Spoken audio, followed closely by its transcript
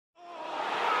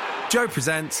Joe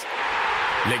presents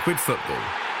Liquid Football.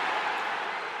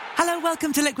 Hello,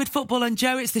 welcome to Liquid Football on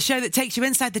Joe. It's the show that takes you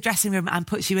inside the dressing room and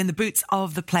puts you in the boots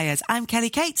of the players. I'm Kelly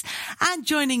Cates, and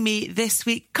joining me this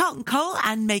week, Carlton Cole,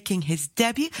 and making his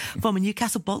debut, former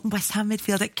Newcastle, Bolton, West Ham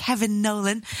midfielder Kevin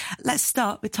Nolan. Let's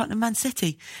start with Tottenham Man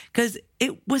City, because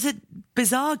it was a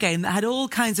bizarre game that had all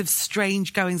kinds of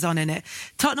strange goings on in it.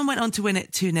 Tottenham went on to win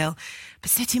it 2-0, but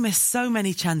City missed so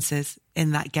many chances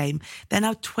in that game. They're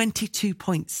now 22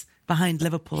 points behind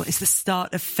Liverpool. It's the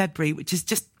start of February, which is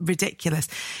just ridiculous.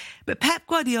 But Pep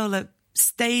Guardiola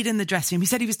stayed in the dressing room. He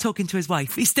said he was talking to his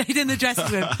wife. He stayed in the dressing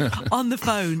room on the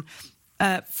phone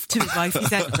to his wife, he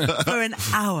said, for an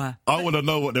hour. I want to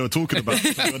know what they were talking about. He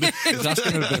was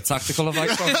asking him a bit of tactical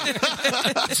advice.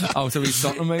 How to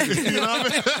restart them, maybe. You know what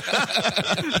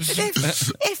I mean?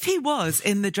 If he was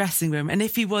in the dressing room, and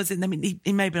if he was in, I mean,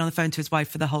 he may have been on the phone to his wife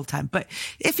for the whole time, but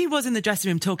if he was in the dressing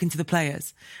room talking to the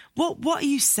players, what are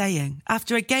you saying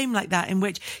after a game like that in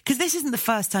which, because this isn't the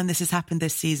first time this has happened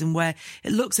this season, where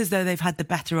it looks as though they've had the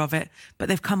better of it, but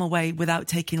they've come away without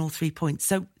taking all 3 points.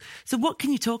 So what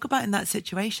can you talk about in that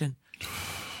situation?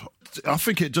 I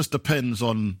think it just depends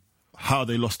on how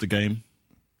they lost the game,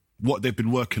 what they've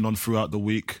been working on throughout the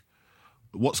week,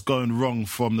 what's going wrong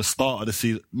from the start of the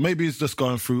season. Maybe it's just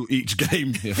going through each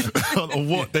game on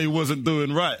what they wasn't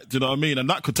doing right. Do you know what I mean? And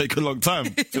that could take a long time.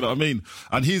 Do you know what I mean?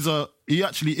 And he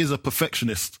actually is a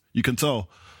perfectionist, you can tell.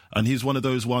 And he's one of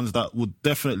those ones that would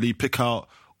definitely pick out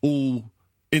all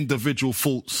individual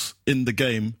faults in the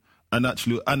game and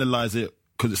actually analyse it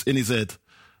because it's in his head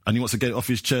and he wants to get it off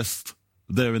his chest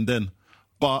there and then.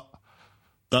 But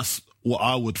that's what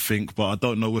I would think, but I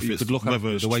don't know if it's whether it's true or not. You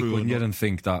could look at the way you and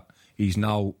think that he's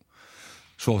now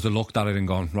sort of looked at it and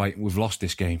gone, right, we've lost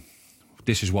this game.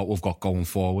 This is what we've got going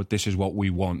forward. This is what we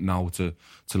want now to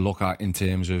look at in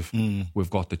terms of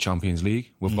we've got the Champions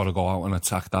League. We've got to go out and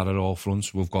attack that at all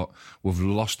fronts. We've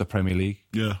lost the Premier League.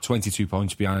 22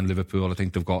 points behind Liverpool. I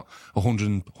think they've got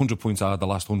 100 points out of the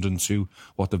last 102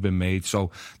 what they've been made. So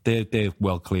they're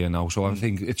well clear now. So I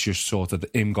think it's just sort of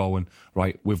him going,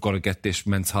 right, we've got to get this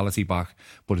mentality back,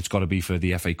 but it's got to be for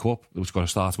the FA Cup. It's got to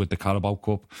start with the Carabao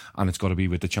Cup, and it's got to be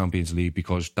with the Champions League,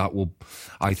 because that will,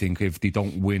 I think, if they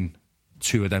don't win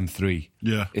 2 of them 3,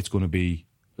 it's going to be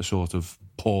a sort of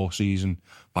poor season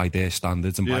by their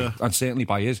standards and certainly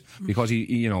by his, because he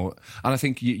you know, and I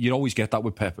think you always get that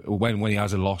with Pep when he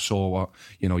has a loss, or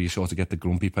you know, you sort of get the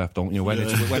grumpy Pep, don't you? When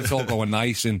it's all going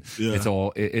nice and it's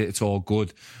all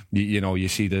good, you know, you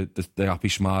see the happy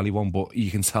smiley one, but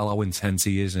you can tell how intense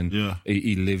he is, and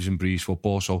he lives and breathes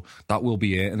football, so that will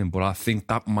be hurting him. But I think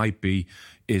that might be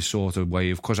his sort of way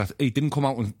of, because he didn't come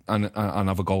out and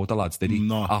have a go at the lads, did he?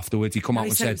 No. Afterwards, he come out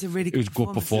and said it was a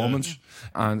good performance.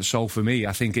 And so for me,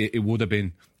 I think it would have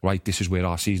been, right, this is where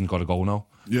our season's got to go now.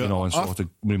 You know, and sort of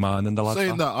reminding the lads.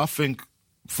 Saying that, I think,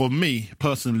 for me,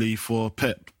 personally, for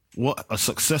Pep, what a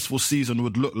successful season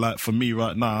would look like for me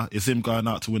right now is him going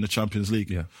out to win the Champions League.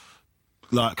 Yeah.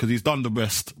 Like, because he's done the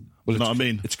rest. Well, you know what I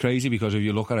mean? It's crazy, because if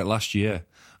you look at it last year,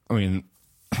 I mean,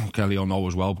 Kelly will know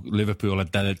as well, Liverpool are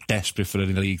desperate for a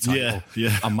league title,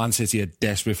 and Man City are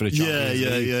desperate for a Champions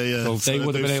League. So they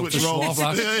would have been able to swap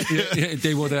that.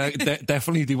 They would have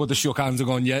definitely shook hands and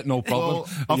gone, no problem.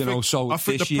 Well, you know, so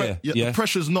this year, the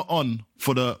pressure's not on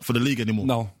for the league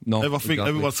anymore. No. I think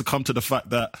everyone's to come to the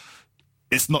fact that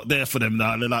it's not there for them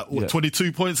now. They're like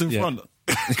 22 points in front.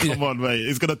 Come on, mate.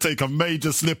 It's going to take a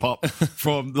major slip up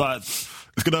from like.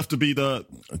 It's going to have to be the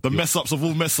mess-ups of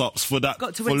all mess-ups for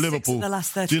Liverpool. The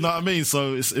last 30. Do you know what I mean?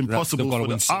 So it's impossible for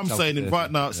them. I'm saying right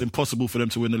now it's impossible for them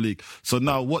to win the league. So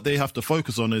now what they have to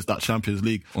focus on is that Champions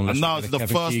League. Unless and now it's the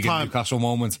first time. Newcastle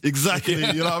moment. Exactly,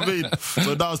 you know what I mean?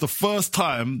 So now it's the first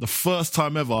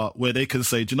time ever where they can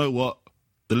say, do you know what?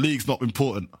 The league's not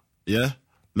important,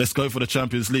 Let's go for the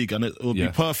Champions League. And it will be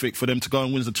perfect for them to go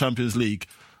and win the Champions League.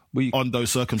 On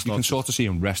those circumstances. You can sort of see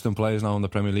him resting players now in the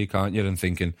Premier League, can't you? And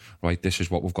thinking, right, this is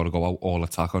what we've got to go out all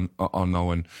attack on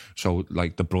now. And so,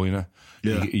 like De Bruyne,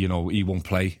 he won't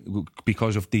play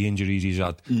because of the injuries he's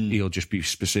had. He'll just be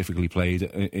specifically played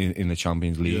in the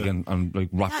Champions League and like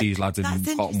wrap these lads in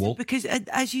cotton wool. Because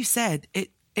as you said,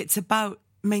 it's about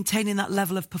maintaining that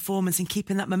level of performance and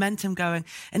keeping that momentum going.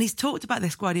 And he's talked about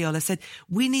this, Guardiola said,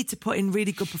 we need to put in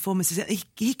really good performances.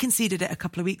 He conceded it a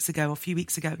couple of weeks ago, or a few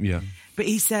weeks ago. Yeah. But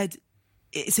he said,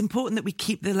 it's important that we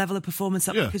keep the level of performance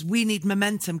up because we need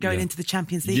momentum going into the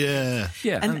Champions League.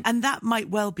 And that might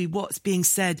well be what's being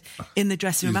said in the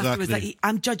dressing room afterwards. Like,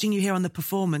 I'm judging you here on the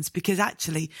performance, because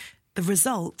actually the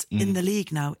result in the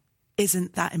league now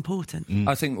isn't that important.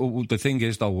 I think the thing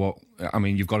is, though, what I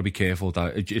mean, you've got to be careful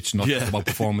that it's not just about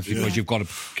performance, because you've got to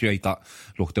create that.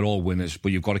 Look, they're all winners,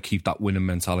 but you've got to keep that winning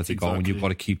mentality going. You've got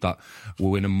to keep that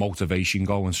winning motivation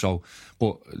going. So,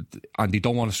 and they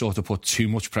don't want to sort of put too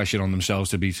much pressure on themselves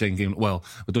to be thinking, well,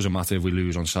 it doesn't matter if we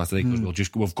lose on Saturday because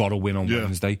we've got to win on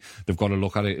Wednesday. They've got to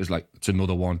look at it as like it's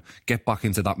another one. Get back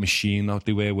into that machine out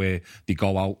there where they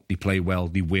go out, they play well,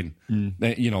 they win. And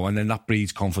then that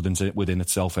breeds confidence within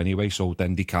itself anyway. So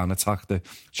then they can attack the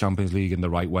Champions League in the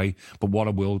right way. But what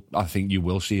I think you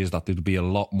will see is that there'll be a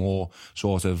lot more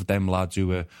sort of them lads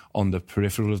who are on the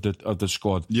peripheral of the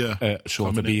squad,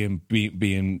 sort of being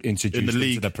introduced in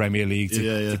into the Premier League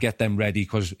to get them ready,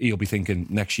 because he'll be thinking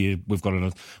next year we've got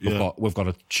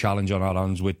a challenge on our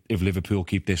hands. If Liverpool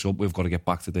keep this up, we've got to get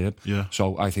back to there.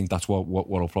 So I think that's what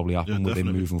will probably happen with him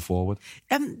moving forward.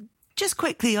 Just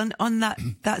quickly on that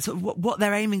sort of what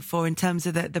they're aiming for in terms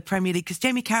of the Premier League, because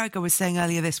Jamie Carragher was saying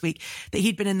earlier this week that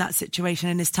he'd been in that situation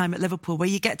in his time at Liverpool, where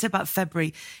you get to about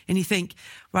February and you think,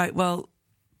 right, well,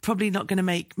 probably not going to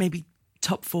make maybe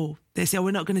top 4 this year.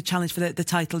 We're not going to challenge for the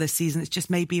title this season. It's just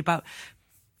maybe about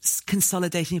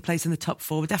consolidating your place in the top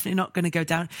 4. We're definitely not going to go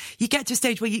down. You get to a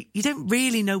stage where you don't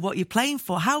really know what you're playing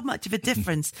for. How much of a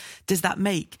difference does that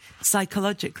make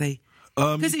psychologically?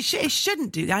 Because it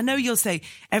shouldn't do. I know you'll say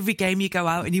every game you go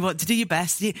out and you want to do your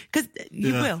best, because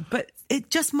you will, but it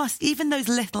just must, even those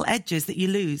little edges that you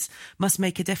lose must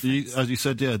make a difference. As you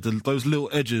said, those little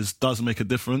edges does make a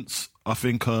difference. I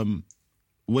think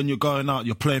when you're going out,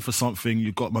 you're playing for something,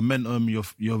 you've got momentum,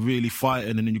 you're really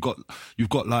fighting, and then you've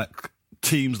got like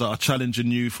teams that are challenging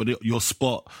you for your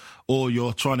spot, or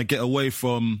you're trying to get away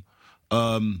from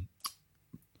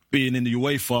being in the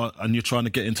UEFA and you're trying to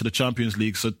get into the Champions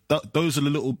League. So those are the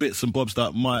little bits and bobs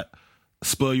that might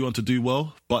spur you on to do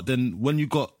well. But then when you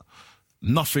got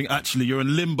nothing, actually, you're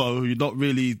in limbo, you're not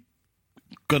really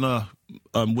going to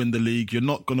win the league, you're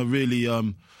not going to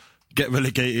really get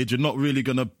relegated,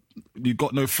 you've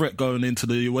got no threat going into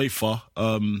the UEFA,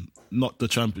 not the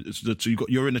Champions,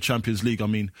 you're in the Champions League, I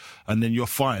mean, and then you're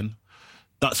fine.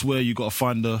 That's where you got to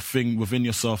find the thing within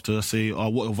yourself to say,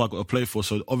 what have I got to play for?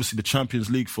 So obviously the Champions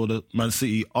League for the Man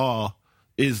City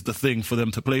is the thing for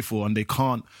them to play for, and they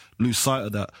can't lose sight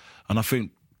of that. And I think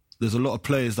there's a lot of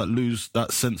players that lose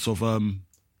that sense of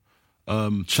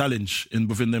challenge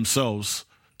within themselves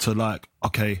to like,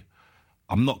 okay,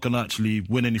 I'm not going to actually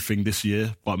win anything this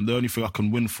year, but the only thing I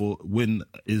can win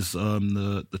is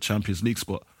the Champions League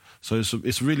spot. So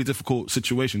it's a really difficult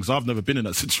situation, because I've never been in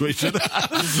that situation.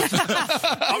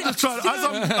 I'm just trying.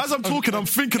 As I'm talking, I'm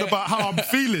thinking about how I'm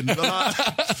feeling. Is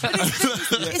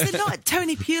it not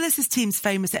Tony Pulis' team's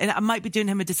famous? And I might be doing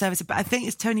him a disservice, but I think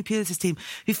it's Tony Pulis' team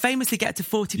who famously get to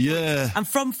 40 points. And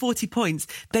from 40 points,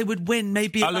 they would win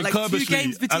maybe like 2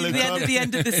 games between the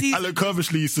end of the season. Alan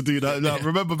Kirbishley used to do that. Now,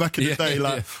 remember back in the day,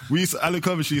 Alan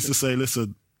Kirbishley used to say,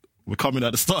 listen, we're coming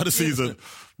at the start of the season,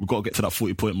 we've got to get to that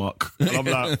 40-point mark. And I'm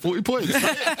like, 40 points? Is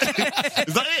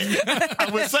that it?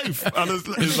 And we're safe. And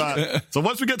it's like, so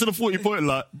once we get to the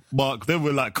 40-point mark, then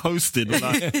we're like coasting. We're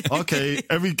like, okay,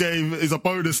 every game is a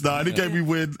bonus now. Any game we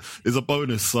win is a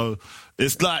bonus. So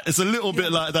it's a little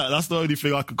bit like that. That's the only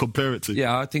thing I can compare it to.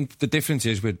 Yeah, I think the difference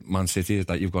is with Man City is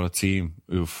that you've got a team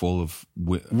who are full of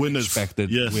winners, expected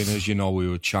winners,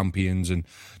 who are champions, and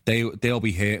they'll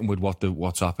be hating with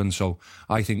what's happened. So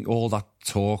I think all that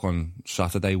talk on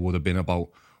Saturday would have been about,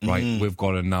 right, we've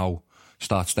got to now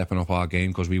start stepping up our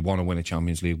game because we want to win a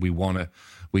Champions League. We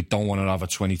don't want to have a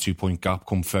 22-point gap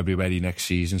come February next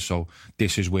season. So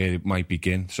this is where it might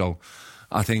begin. So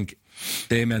I think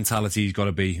their mentality's got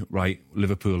to be, right,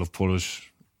 Liverpool have put us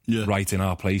right in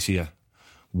our place here.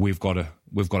 We've got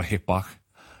to hit back,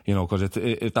 because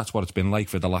that's what it's been like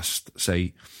for the last,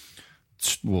 say,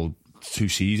 2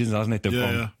 seasons, hasn't it? They've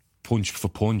gone punch for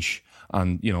punch.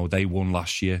 And, they won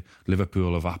last year.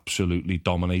 Liverpool have absolutely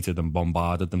dominated and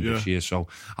bombarded them this year. So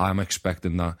I'm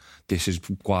expecting that this is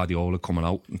Guardiola coming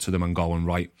out to them and going,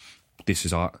 right, this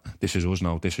is us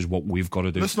now. This is what we've got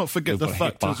to do. Let's not forget the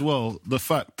fact as well, the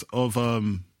fact of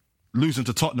losing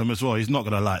to Tottenham as well. He's not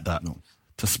going to like that. No.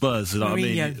 To Spurs, you know what I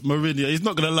mean? Mourinho, he's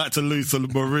not going to like to lose to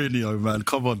Mourinho, man.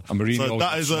 Come on. And Mourinho so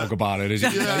that is talk about it, is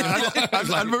he? Yeah,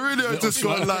 and Mourinho just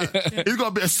got he's got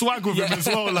a bit of swag with him as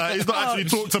well. Like he's not actually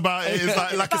talked about it. It's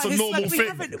like it's a normal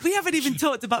thing. We haven't even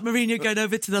talked about Mourinho going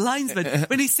over to the linesman.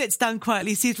 When he sits down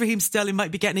quietly, he sees Raheem Sterling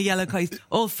might be getting a yellow card. He's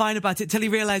all fine about it till he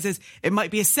realises it might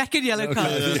be a second yellow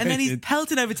card, and then he's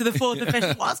pelted over to the fourth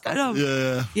official. What's going on?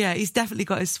 Yeah, he's definitely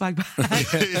got his swag back.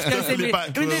 He's definitely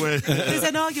back. There's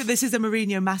an argument. This is a Mourinho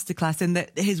Mourinho masterclass in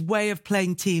that his way of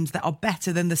playing teams that are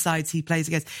better than the sides he plays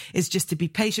against is just to be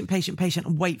patient,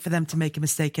 and wait for them to make a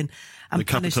mistake and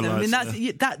punish them. I mean,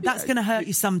 that's going to hurt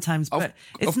you sometimes, but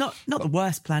it's not the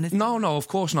worst plan, is it? No, of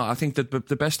course not. I think that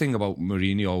the best thing about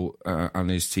Mourinho and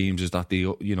his teams is that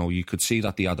you could see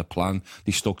that they had a plan,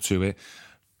 they stuck to it.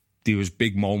 There was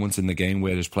big moments in the game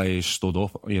where his players stood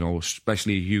up,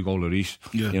 especially Hugo Lloris.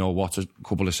 Yeah. What a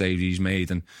couple of saves he's made,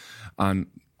 and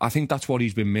I think that's what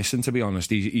he's been missing, to be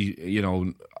honest.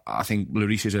 I think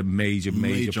Lloris is a major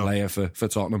player for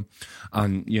Tottenham,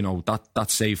 and that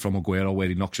save from Aguero where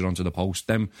he knocks it onto the post,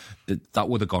 that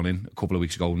would have gone in a couple of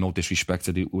weeks ago. No disrespect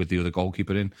with the other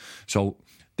goalkeeper in. So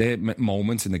there are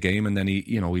moments in the game, and then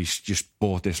he's just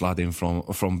brought this lad in from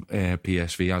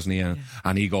PSV, hasn't he?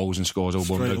 And he goes and scores a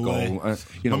wonder goal.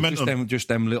 Just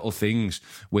them little things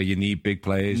where you need big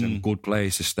players and good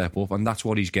players to step up, and that's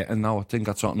what he's getting now, I think,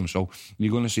 at Tottenham. So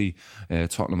you're going to see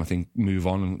Tottenham, I think, move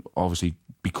on and obviously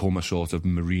become a sort of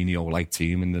Mourinho-like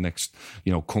team in the next,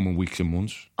 coming weeks and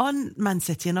months. On Man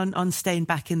City and on staying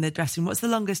back in the dressing room, what's the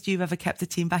longest you've ever kept a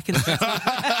team back in the dressing room?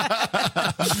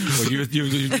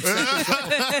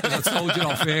 I told you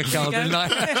off here, Cal, didn't I?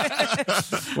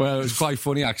 Well, it was quite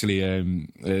funny, actually.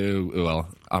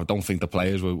 I don't think the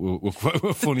players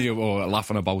were funny or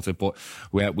laughing about it, but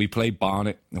we played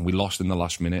Barnet and we lost in the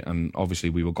last minute, and obviously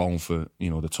we were going for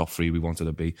the top three we wanted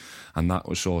to be, and that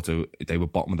was they were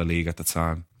bottom of the league at the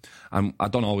time, and I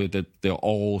don't know, they're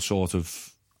all sort of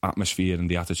atmosphere and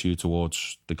the attitude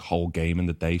towards the whole game and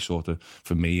the day sort of,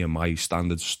 for me and my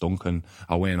standards, stunk, and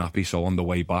I weren't happy. So on the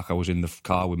way back, I was in the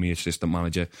car with my assistant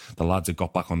manager. The lads had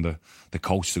got back on the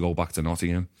coach to go back to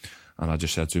Nottingham, and I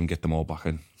just said to him, get them all back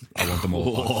in. I want them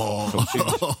all back.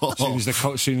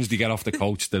 So as soon as they get off the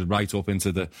coach, they're right up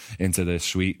into the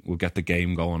suite. We'll get the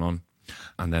game going on.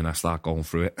 And then I start going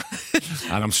through it,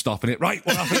 and I'm stopping it. Right,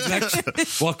 what happens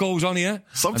next? What goes on here?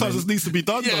 Sometimes it needs to be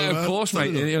done. Yeah, though, of course,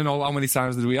 mate. How many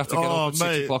times did we have to get up at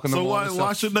 6 o'clock in the morning? So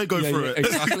why shouldn't they go through it?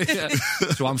 Exactly. Yeah.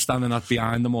 So I'm standing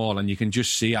behind them all, and you can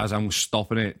just see as I'm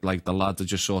stopping it, like the lads are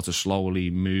just sort of slowly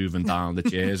moving down the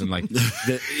chairs, and like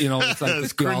it's like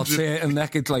this girl and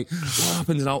neck. It's like, what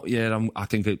happens now? Yeah, I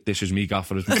think this is me,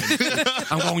 gaffer.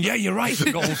 I'm going, yeah, you're right.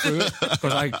 I'm going through it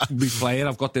because I be playing.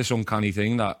 I've got this uncanny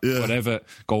thing that whatever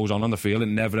goes on the field, it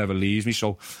never ever leaves me,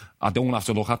 so I don't have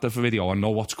to look at the video. I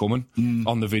know what's coming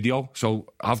on the video, so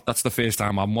that's the first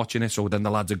time I'm watching it. So then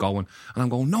the lads are going, and I'm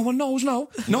going, no one knows, no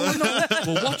one knows.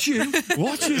 Well, watch you,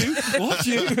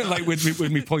 like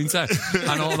with me pointer,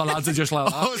 and all the lads are just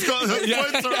like that. Oh, it's got a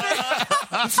pointer.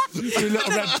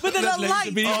 Little red, with a little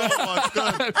light. Oh my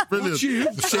god, brilliant! Watch you,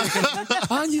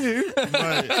 and you.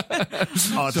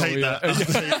 I'd hate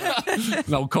that.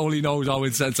 No, Coley knows how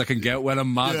intense I can get when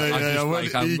I'm mad.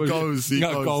 He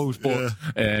goes. But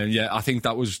I think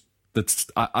that was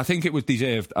I think it was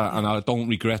deserved, and I don't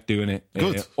regret doing it.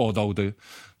 Although the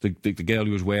girl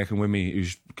who was working with me,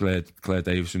 who's Claire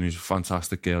Davison, who's a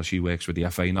fantastic girl, she works with the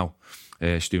FA now.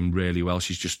 She's doing really well.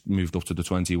 She's just moved up to the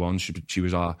 21. She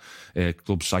was our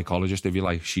club psychologist, if you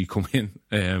like. She come in,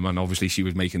 and obviously she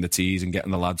was making the teas and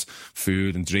getting the lads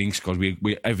food and drinks because we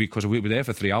were there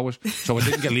for 3 hours, so I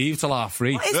didn't get leave till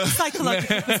 3:30. What is the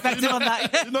psychological perspective on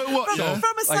that? You know what?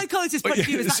 From a psychologist's point of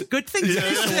view, is that a good thing to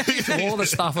do? So all the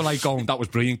staff are like going, "That was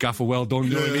brilliant, Gaffer. Well done."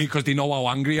 You know what I mean? Because they know how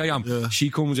angry I am. Yeah.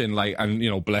 She comes in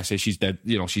and bless her, she's dead.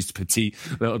 She's petite,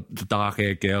 little dark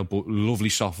haired girl, but lovely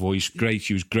soft voice. Great.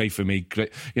 She was great for me.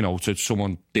 Great, to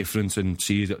someone different and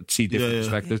see different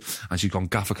perspectives. And she's gone,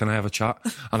 Gaffer, can I have a chat?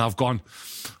 And I've gone,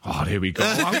 oh, here we go.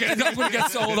 I'm going to get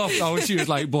sold off now. And she was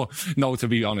like, but no, to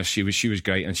be honest, she was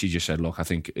great. And she just said, look, I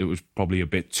think it was probably a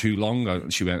bit too long.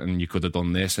 She went, and you could have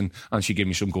done this. And she gave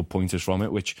me some good pointers from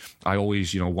it, which I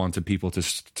always, wanted people to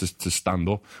stand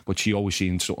up. But she always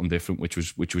seen something different, which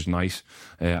was nice.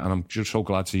 And I'm just so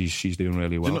glad she's doing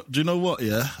really well. Do you know what,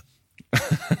 yeah?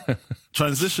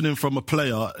 Transitioning from a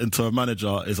player into a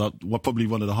manager is probably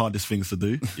one of the hardest things to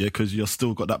do, because you've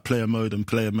still got that player mode and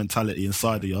player mentality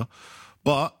inside of you.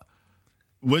 But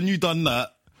when you done that,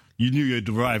 you knew you'd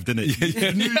arrived, didn't it?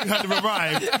 You knew you had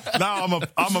arrived. Now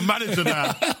I'm a manager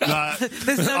now.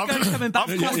 There's no going coming back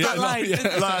across that line.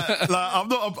 I'm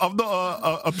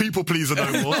not a people pleaser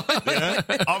no more. Yeah?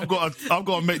 I've got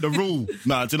to make the rule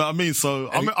now. Do you know what I mean? So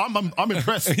I'm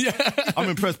impressed. I'm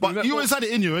impressed. But you always had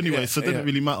it in you anyway, so it didn't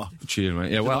really matter. Cheers,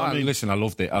 mate. Yeah, well, listen, I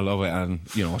loved it. I love it, and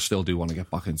I still do want to get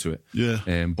back into it.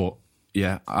 Yeah. But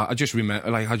yeah, I just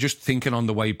remember, I just thinking on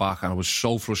the way back, and I was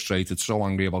so frustrated, so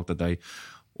angry about the day.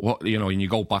 what, you know, and you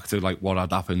go back to like what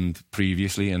had happened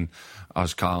previously, and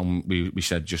as Carl, we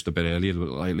said just a bit earlier,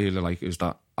 like is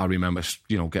that I remember,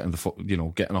 you know, getting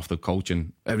off the coach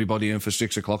and everybody in for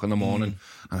 6 o'clock in the morning,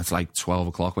 and it's like 12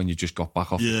 o'clock when you just got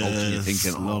back off the coach, and you're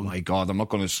thinking, oh my God, I'm not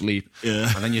going to sleep.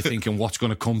 And then you're thinking, what's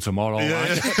going to come tomorrow?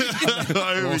 Right?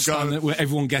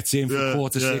 Everyone gets in for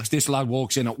 4:45. This lad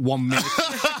walks in at 1 minute.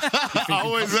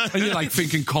 And you're like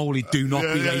thinking, Coley, do not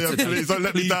be late today. Please don't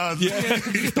let me down.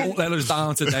 Don't let us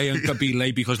down today and be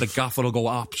late, because the gaffer will go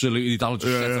absolutely, that'll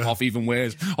just set him off even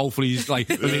worse. Hopefully he's like,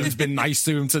 Lynn's been nice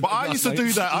to him today. But I used to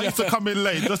do that. I used to come in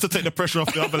late just to take the pressure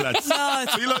off the other lads.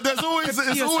 There's always I'm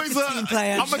a team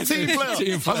player. I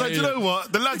was like, you know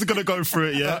what? The lads are going to go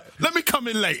through it, let me come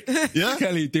in late. Yeah?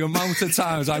 Kelly, the amount of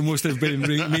times I must have been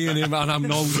me and him, and I'm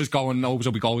just going, Nobes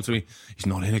will be going to me. He's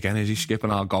not in again, is he?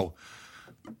 Skipping, I'll go.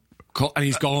 And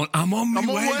he's going, I'm on my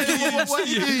way.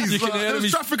 You can hear him.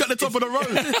 There's traffic at the top of the road.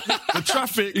 The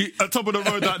traffic at the top of the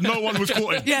road that no one was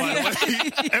caught in.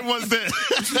 Everyone's there.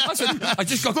 I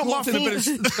just got caught in a bit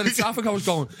of traffic. I was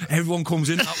going, everyone comes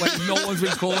in that way. No one's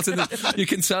been caught in it. You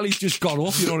can tell he's just got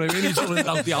up, you know what I mean? He's running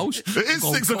out the house. It is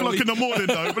 6 o'clock in the morning,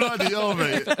 though. Bloody hell,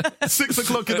 mate. 6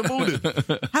 o'clock in the morning.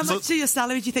 How much of your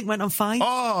salary do you think went on fine?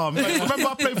 Oh, mate. Remember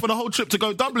I paid for the whole trip to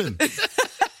go Dublin?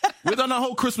 We done a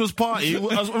whole Christmas party.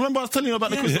 Remember I was telling you about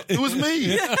the Christmas... It was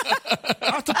me.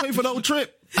 I had to pay for the whole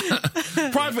trip.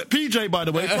 Private PJ, by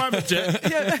the way, private jet.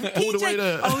 All the way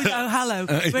there. Oh, hello.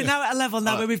 We're now at a level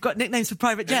now where we've got nicknames for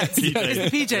private jets. PJ.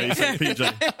 It's the PJ. Yeah,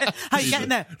 PJ. How are you getting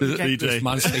there? PJ.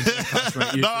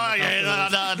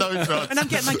 No. When I'm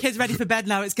getting my kids ready for bed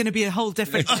now, it's going to be a whole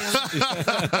different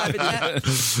private jet.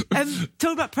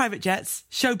 Talk about private jets,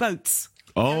 showboats.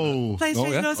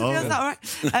 PlayStation, is that all right?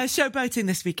 Showboating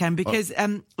this weekend, because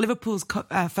Liverpool's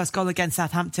first goal against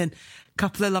Southampton,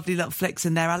 couple of lovely little flicks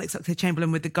in there. Alex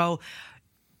Oxlade-Chamberlain with the goal.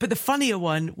 But the funnier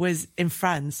one was in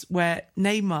France, where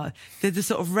Neymar did the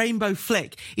sort of rainbow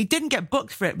flick. He didn't get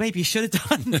booked for it. Maybe he should have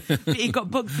done. But he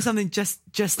got booked for something just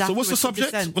after. So what's the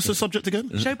subject? What's the subject again?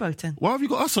 Showboating. Why have you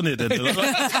got us on it then? Have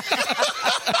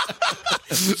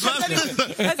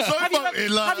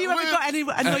you ever got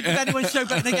annoyed with anyone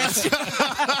showboating against you?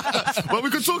 Well,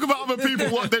 we could talk about other people,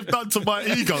 what they've done to my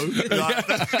ego.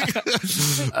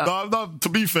 To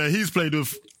be fair, he's played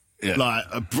with like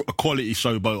a quality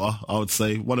showboater, I would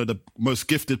say. One of the most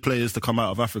gifted players to come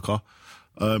out of Africa,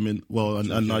 and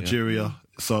Nigeria.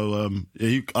 So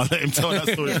I let him tell that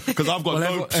story, because I've got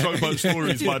no showboat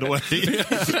stories, by the way.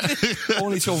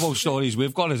 Only showboat stories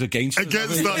we've got is against us.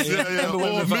 Remember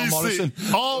when Ravel Morrison?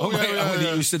 What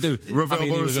he used to do. He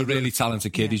was a really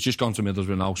talented kid. He's just gone to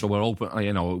Middlesbrough now, so we're open.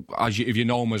 You know, if you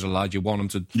know him as a lad, you want him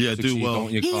to do well.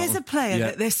 He is a player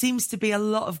that there seems to be a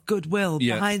lot of goodwill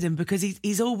behind him, because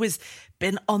he's always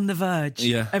been on the verge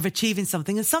of achieving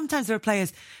something. And sometimes there are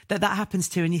players that happens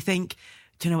to, and you think,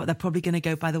 do you know what, they're probably going to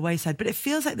go by the wayside. But it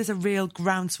feels like there's a real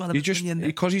groundswell of opinion.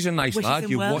 Because he's a nice lad.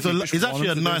 He's actually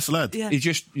a nice lad. Yeah. He's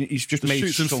just made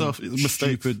some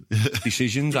stupid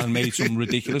decisions and made some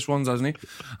ridiculous ones, hasn't he?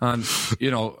 And, you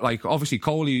know, like, obviously,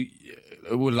 Coley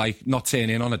would, like, not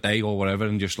turn in on a day or whatever,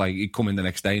 and just, like, he'd come in the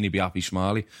next day and he'd be happy,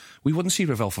 smiley. We wouldn't see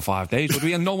Ravel for 5 days, would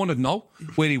we? And no one would know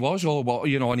where he was or what,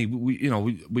 you know, and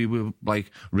we were,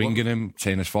 like, ringing him,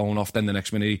 turning his phone off, then the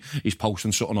next minute he's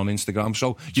posting something on Instagram.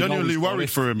 So genuinely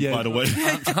worried for him, by the way.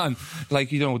 and,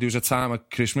 like, you know, there was a time at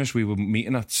Christmas we were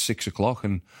meeting at 6 o'clock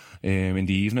and in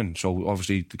the evening, so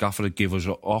obviously the gaffer would give us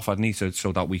off, hadn't he,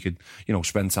 so that we could, you know,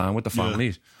 spend time with the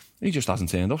families. He just hasn't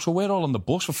turned up. So we're all on the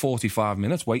bus for 45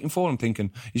 minutes waiting for him,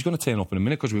 thinking he's going to turn up in a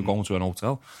minute because we were going to an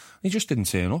hotel. He just didn't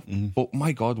turn up. But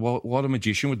my God, what a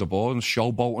magician with the ball and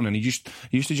showboating. And he used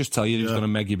to just tell you he was going to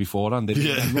meg you beforehand. Didn't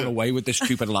he? And run away with this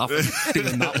stupid laugh,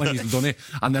 doing that when he's done it.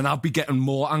 And then I'd be getting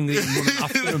more angry and running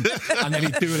after him. And then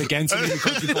he'd do it again to me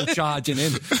because he'd go charging in.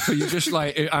 So you just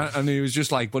like, and he was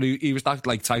just like, but he was that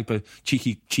like type of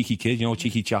cheeky kid, you know,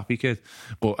 cheeky chappy kid.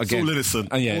 But again, it's all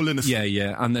innocent. All innocent.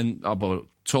 Yeah. And then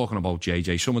talking about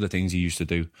JJ, some of the things he used to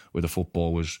do with the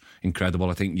football was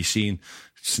incredible. I think you've seen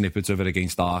snippets of it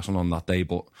against Arsenal on that day,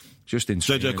 but just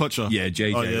insane. JJ Kutcher? Yeah,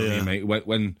 JJ, mate.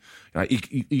 When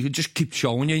he could just keep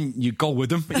showing you, and you go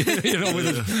with him, you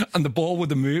know, and the ball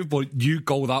would move, but you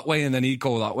go that way, and then he'd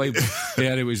go that way. But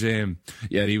it was,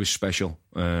 he was special,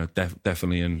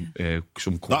 definitely, and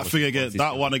some. That thing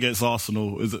that one against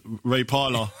Arsenal, is it Ray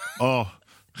Parlour?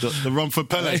 The run for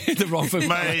Pele. The run for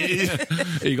mate.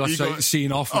 He got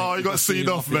seen off. Mate. Oh, he got seen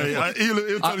off, mate.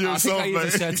 He'll tell you himself, I think I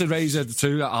mate. said to Razor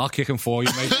too that I'll kick him for you,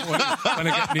 mate, when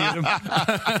I get near him,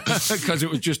 because it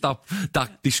was just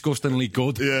that disgustingly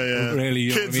good. Yeah.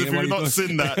 Really, kids, if you've not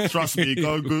seen that, trust me,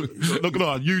 go look at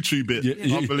that, YouTube it.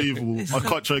 Yeah. Unbelievable. I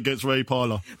catch her against Ray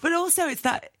Parlour. But also, it's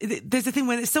that there's a thing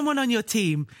when it's someone on your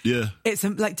team. Yeah, it's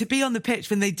like to be on the pitch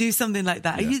when they do something like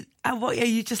that. Yeah. Are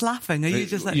you just laughing? Are you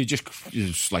just like you're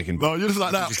just like no, you're just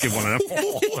like that. Just give one of them.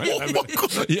 Oh my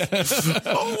god! Yeah.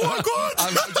 Oh my god!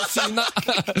 I've just seen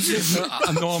that.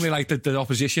 And normally, like the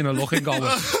opposition are looking, going,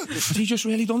 "Has he just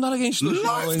really done that against us?"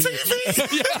 Live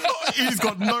TV. He's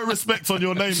got no respect on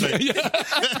your name, mate. Yeah.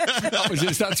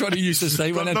 That's what he used to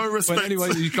say. When anyway,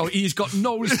 he's got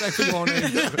no respect for your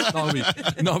name.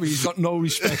 No, he's got no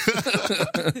respect.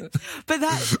 But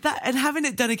that and having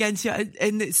it done against you,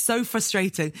 and it's so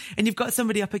frustrating. And you've got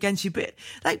somebody up against you, but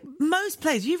like most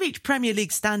players, you reach Premier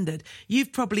League standard.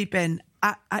 You've probably been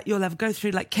at your level, go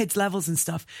through like kids levels and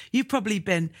stuff. You've probably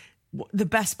been the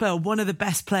best player, one of the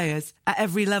best players at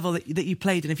every level that you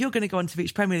played in. If you're going to go on to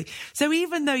reach Premier League, so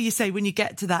even though you say when you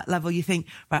get to that level, you think,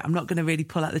 right, I'm not going to really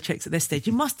pull out the tricks at this stage.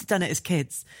 You must have done it as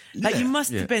kids, like you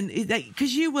must have been,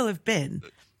 because you will have been.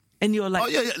 In your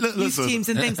youth teams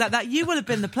and things like that, you would have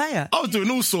been the player. I was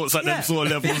doing all sorts at them sort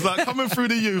of levels, like coming through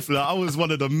the youth. Like I was one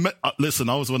of the I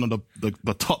was one of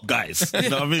the top guys.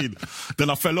 You know what I mean? Then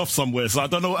I fell off somewhere, so I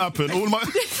don't know what happened. All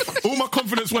my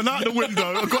confidence went out the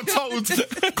window. I got told,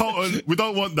 Colton, we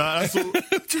don't want that.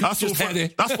 That's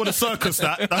for the circus.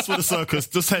 That's for the circus.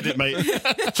 Just head it, mate.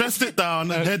 Chest it down,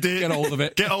 head it. Get hold of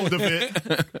it. Get hold of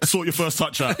it. Sort your first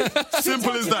touch out.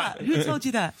 Simple as that. Who told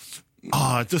you that?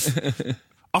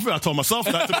 I think I told myself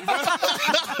that, to be fair.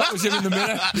 That was him in the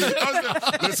mirror.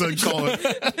 Listen, Colin,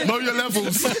 know your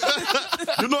levels.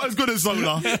 You're not as good as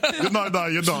Zola. You're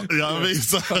not. You know what I mean?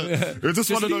 So, you're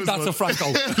just one of those. That's a Franco.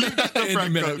 Leave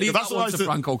that to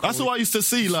Franco. That's what I used to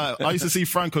see. Like, I used to see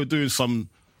Franco doing some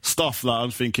stuff. Like,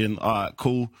 I'm thinking, all right,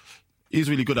 cool. He's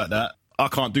really good at that. I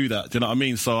can't do that. Do you know what I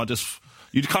mean? So I just...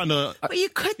 You kind of... But you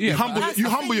could... You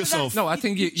humble yourself. No, I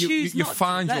think you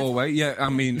find your way. Yeah, I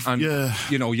mean, and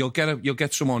you know, you'll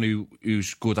get someone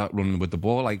who's good at running with the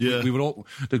ball. Like we were all...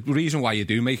 The reason why you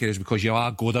do make it is because you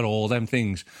are good at all them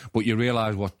things, but you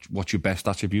realise what's your best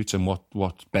attributes and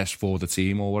what's best for the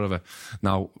team or whatever.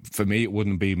 Now, for me, it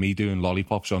wouldn't be me doing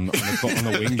lollipops on the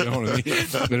wing, you know what I mean?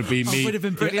 It would be me... would have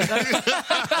been brilliant.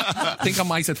 I think I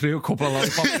might have threw a couple of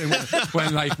lollipops in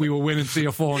when like we were winning 3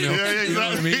 or 4-0. Yeah, exactly. You know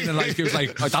what I mean? And like it was like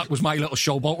that was my little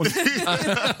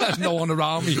showboating. No one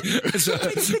around me. So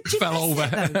fell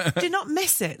over. Do you not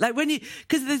miss it? Like when you,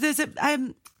 because there's a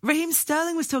Raheem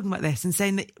Sterling was talking about this and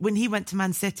saying that when he went to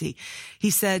Man City, he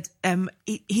said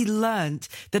he learned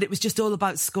that it was just all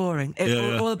about scoring,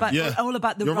 all about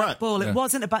the right ball. It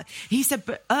wasn't about. He said,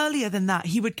 but earlier than that,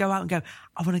 he would go out and go,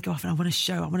 I want to go off and I want to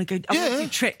show, I want to go, I want to do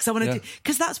tricks, I want to do,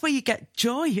 because that's where you get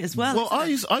joy as well. Well, I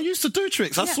used to do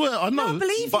tricks. I swear, I know. I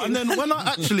believe but you. And then when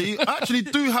I actually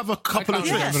do have a couple of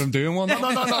tricks. I remember him doing one. No.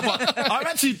 But I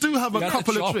actually do have a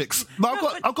couple of tricks.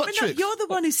 I've got tricks. You're the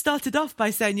one who started off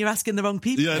by saying you're asking the wrong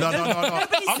people. Yeah, no.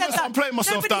 I'm playing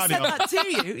myself down here. Nobody said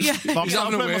that to you. Yeah. He's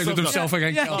having a word with himself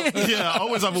again. Yeah, I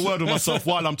always have a word with myself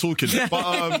while I'm talking.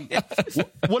 But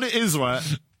what it is, right?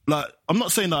 Like, I'm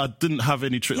not saying that I didn't have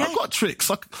any tricks. I've got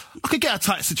tricks. I could get a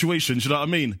tight situation, do you know what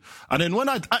I mean? And then when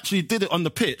I actually did it on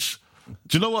the pitch,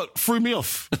 do you know what threw me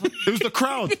off? It was the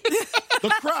crowd. The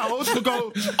crowd would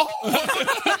go,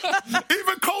 oh,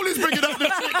 even Coley's bringing out the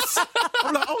tricks.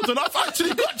 I'm like, hold on, I've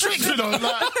actually got tricks, you know.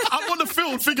 Like, I'm on the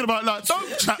field thinking about, like,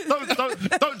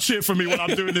 don't cheer for me when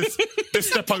I'm doing this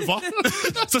step over.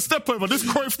 It's a step over, this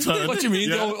Cruyff turn. What do you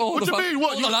mean? Yeah. What do you mean?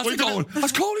 What you going?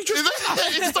 That's Coley just...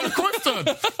 It's the Cruyff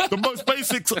turn. The most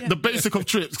basic, the basic of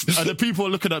tricks. And the people are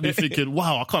looking at me thinking,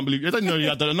 wow, I can't believe you. I didn't know you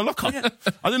had that in the locker.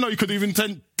 I didn't know you could even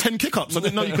 10 kick-ups. I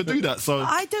didn't know you could do that. So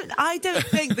I don't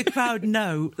think the crowd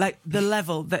know like the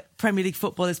level that Premier League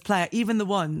footballers play at, even the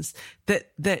ones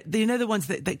that you know, the ones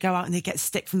that go out and they get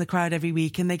stick from the crowd every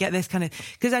week and they get this kind of,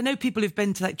 because I know people who've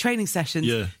been to like training sessions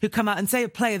who come out and say a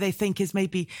player they think is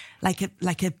maybe like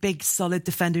a big solid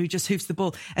defender who just hoofs the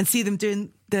ball, and see them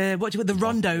doing the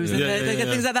rondos and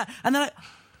things like that, and they're like,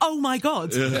 oh my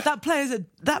God, that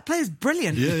player's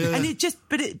brilliant. And it just,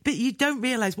 but you don't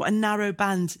realise what a narrow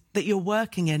band that you're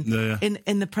working in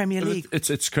the Premier League.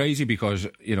 It's crazy because,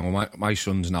 you know, my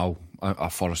son's now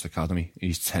at Forest Academy.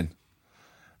 He's 10,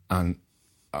 and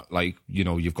like, you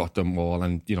know, you've got them all,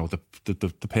 and you know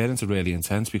the parents are really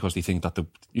intense because they think that the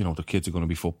kids are going to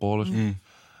be footballers.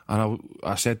 And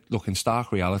I said, look, in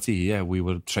stark reality, we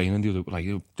were training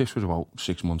this was about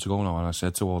 6 months ago now, and I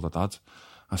said to all the dads,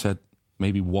 I said,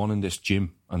 maybe one in this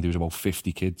gym, and there was about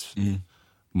 50 kids,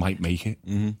 might make it.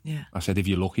 Yeah. I said, if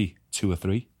you're lucky, 2 or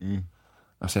 3.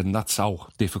 I said, and that's how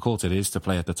difficult it is to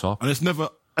play at the top. And it's never,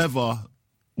 ever,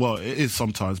 well, it is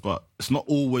sometimes, but it's not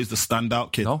always the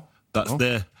standout kid that's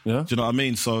there. Yeah. Do you know what I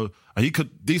mean? So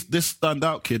this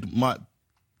standout kid might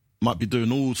be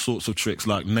doing all sorts of tricks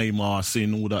like Neymar,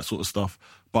 seeing all that sort of stuff,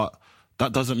 but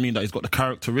that doesn't mean that he's got the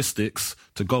characteristics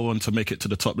to go on to make it to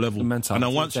the top level. The mentality,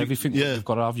 and then once everything you've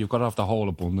got to have the whole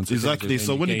abundance. Exactly.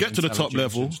 So when you get to the top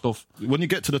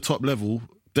level,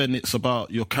 then it's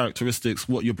about your characteristics,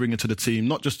 what you're bringing to the team,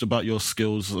 not just about your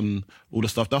skills and all the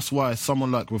stuff. That's why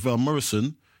someone like Ravel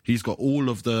Morrison, he's got all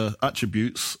of the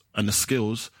attributes and the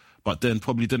skills, but then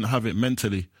probably didn't have it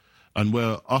mentally. And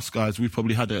where us guys, we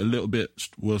probably had it a little bit,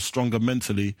 were stronger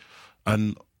mentally.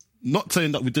 And not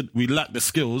saying that we lacked the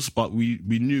skills, but we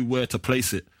knew where to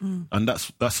place it. And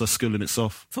that's a skill in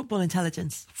itself. Football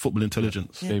intelligence.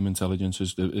 Game intelligence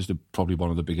is probably one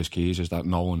of the biggest keys, is that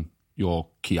knowing your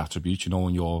key attributes,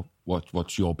 knowing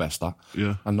what's your best at,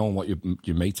 and knowing what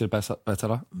your mates are better at,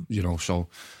 so,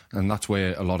 and that's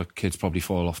where a lot of kids probably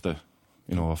fall off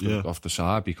the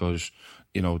side, because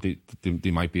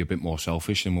they might be a bit more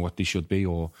selfish than what they should be,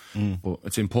 but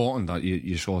it's important that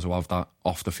you sort of have that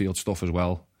off the field stuff as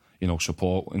well,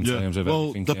 support in terms of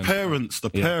everything. The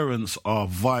parents are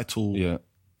vital. Yeah.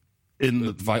 In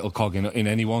the vital cog in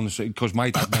anyone's, because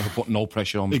my dad never put no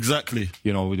pressure on me. Exactly.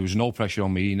 There was no pressure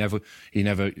on me. He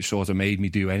never sort of made me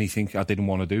do anything I didn't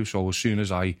want to do. So as soon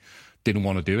as I didn't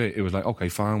want to do it, it was like, okay,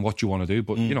 fine, what do you want to do?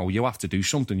 But, you have to do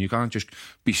something. You can't just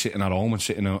be sitting at home and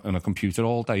sitting on a computer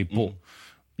all day. But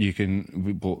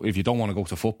but if you don't want to go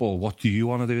to football, what do you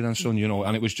want to do then, son?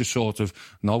 And it was just sort of,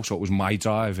 so it was my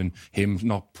drive and him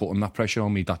not putting that pressure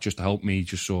on me that just helped me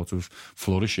just sort of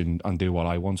flourish and do what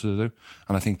I wanted to do.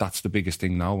 And I think that's the biggest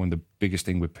thing now, and the biggest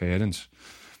thing with parents,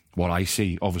 what I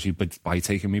see, obviously, by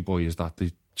taking me boy, is that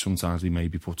sometimes they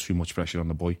maybe put too much pressure on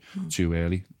the boy too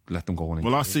early, let them go on.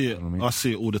 Well, I see it. I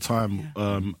see it all the time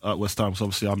at West Ham. So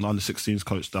obviously, I'm the under-16s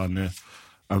coach down there.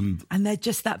 And they're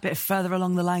just that bit further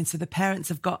along the line, so the parents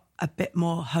have got a bit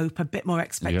more hope, a bit more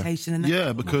expectation.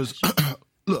 Because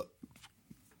look,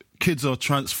 kids are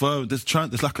transferring.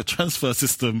 There's like a transfer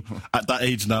system at that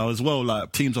age now as well.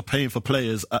 Like, teams are paying for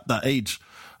players at that age,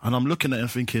 and I'm looking at it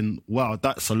and thinking, wow,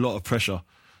 that's a lot of pressure.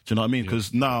 Do you know what I mean?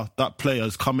 Because now that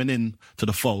player's coming in to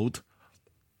the fold.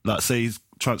 Like, say he's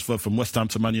transferred from West Ham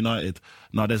to Man United.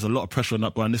 Now there's a lot of pressure on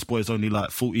that boy, and this boy is only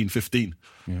like 14, 15.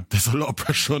 There's a lot of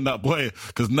pressure on that boy,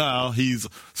 because now he's...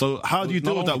 So how do you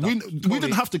deal with that? We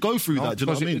didn't have to go through that, do you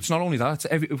know what I mean? It's not only that,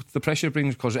 the pressure it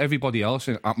brings, because everybody else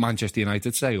at Manchester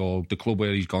United, say, or the club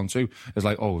where he's gone to, is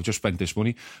like, oh, we've just spent this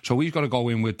money. So he's got to go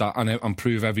in with that and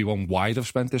prove everyone why they've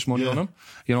spent this money on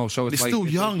him. So it's he's still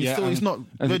young, he's not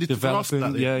ready to grasp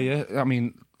that. I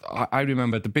mean, I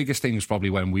remember the biggest things probably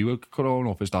when we were growing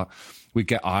up is that we'd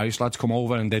get Irish lads come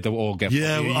over and they'd all get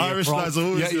Irish lads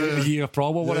always a year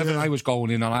pro or whatever. And I was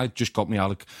going in and I just got me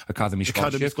academy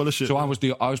scholarship. So I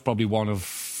was probably one of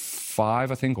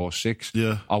 5, I think, or 6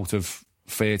 out of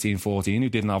 13, 14 who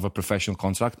didn't have a professional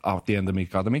contract at the end of my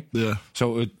academy.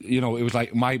 So it was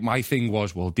like my thing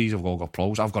was, well, these have all got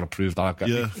pros, I've got to prove that I've got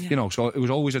so it was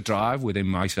always a drive within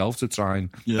myself to try and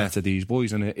better these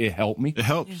boys, and it helped me. It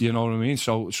helps. You know what I mean?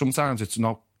 So sometimes it's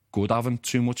not good having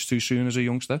too much too soon as a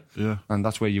youngster, and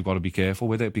that's where you've got to be careful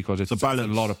with it, because it's a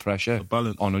lot of pressure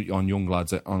on young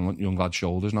lads'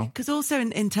 shoulders now. Because also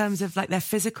in terms of like their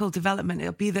physical development,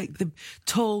 it'll be the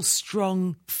tall,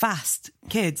 strong, fast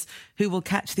kids who will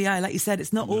catch the eye. Like you said,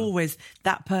 it's not always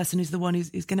that person who's the one who's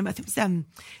going to... I think it was,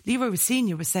 Leroy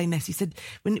Senior was saying this. He said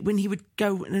when he would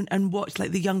go and watch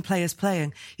like the young players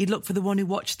playing, he'd look for the one who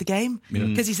watched the game,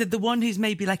 because he said the one who's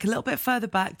maybe like a little bit further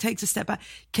back, takes a step back,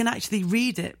 can actually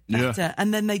read it better,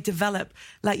 and then they develop,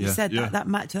 like you said, that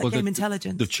match, that game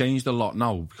intelligence. They've changed a lot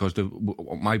now, because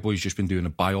my boy's just been doing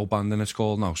a bio band, and it's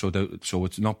called now. So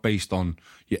it's not based on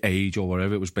your age or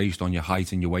whatever. It was based on your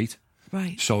height and your weight.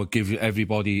 Right. So it gives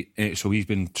everybody. So he's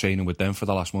been training with them for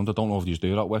the last month. I don't know if they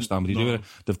do it at West Ham, but they do it.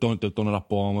 They've done it at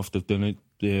Bournemouth. They've done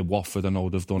it Watford. I know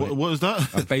they've done it. What is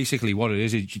that? And basically, what it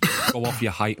is you go off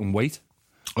your height and weight.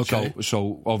 Okay.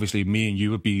 So obviously, me and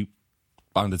you would be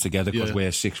banded together because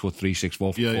we're 6'3",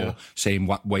 6'4", same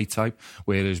weight type.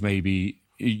 Whereas maybe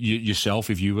yourself,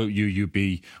 if you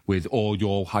be with all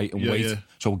your height and weight,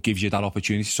 so it gives you that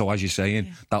opportunity. So as you're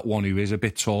saying, that one who is a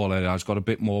bit taller has got a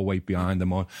bit more weight behind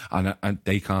them, and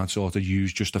they can't sort of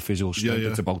use just the physical strength.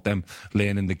 It's about them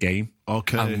learning the game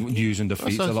and using the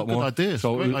feet a lot more. Idea.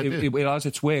 So it has,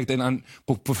 it's worked,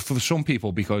 but for some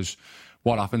people, because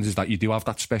what happens is that you do have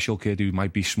that special kid who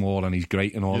might be small and he's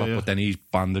great and all that, but then he's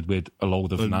banded with a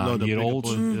load of 9-year-olds.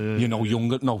 You know,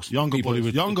 younger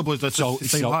boys. That's the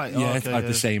same height. At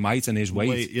the same height and his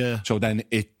weight. So then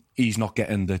he's not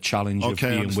getting the challenge of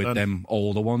being with them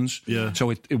older ones. So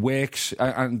it works,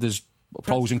 and there's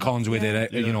pros and cons with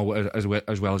it, you know, as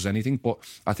well as anything. But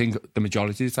I think the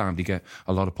majority of the time they get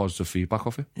a lot of positive feedback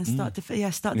off it. And start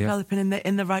developing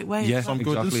in the right way. Yeah,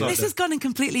 exactly. This has gone in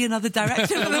completely another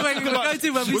direction from the way we were going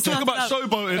to when we We're started talking about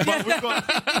showboating, but we've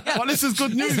got... Well, this is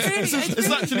good news. It's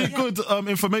actually good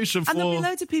information for... And there'll be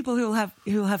loads of people who'll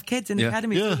have kids in the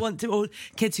academy who want to, or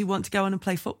kids who want to go on and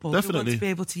play football. Definitely. Who want to be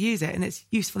able to use it, and it's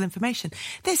useful information.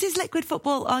 This is Liquid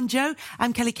Football on Joe.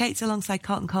 I'm Kelly Cates alongside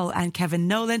Carlton Cole and Kevin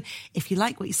Nolan. If you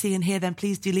like what you see and hear, then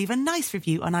please do leave a nice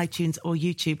review on iTunes or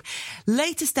YouTube.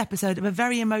 Latest episode of a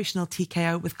very emotional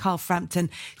TKO with Carl Frampton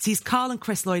sees Carl and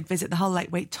Chris Lloyd visit the Hull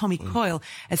lightweight Tommy Coyle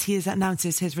as he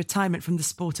announces his retirement from the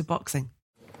sport of boxing.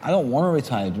 I don't want to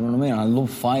retire, do you know what I mean? I love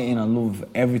fighting, I love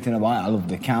everything about it. I love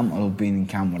the camp, I love being in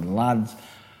camp with the lads.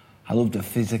 I love the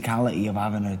physicality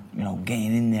of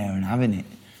getting in there and having it.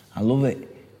 I love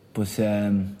it. But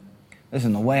listen,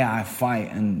 the way I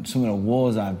fight and some of the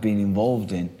wars I've been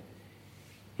involved in,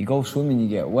 you go swimming, you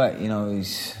get wet,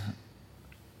 is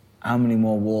how many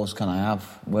more wars can I have?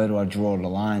 Where do I draw the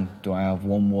line? Do I have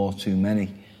one war too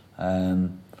many?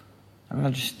 And I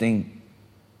just think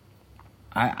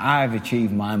I've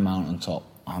achieved my mountaintop.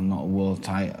 I'm not a world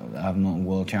title, I'm not a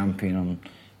world champion, I'm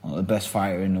not the best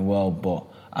fighter in the world, but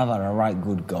I've had a right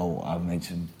good go. I've made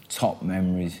some top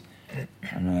memories,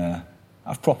 and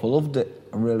I've proper loved it.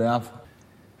 I really have.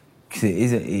 Because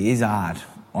it is hard,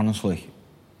 honestly.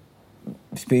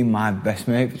 It's been my best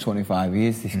mate for 25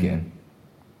 years, this game.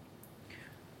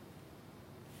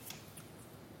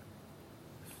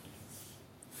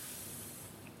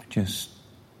 It's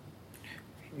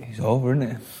over, isn't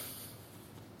it?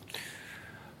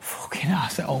 Fucking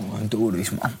ass, I don't want to do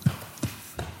this, man.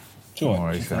 Don't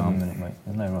worry, Just have a minute, mate.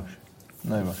 There's no rush.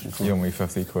 No rush. You owe me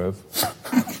 50 quid.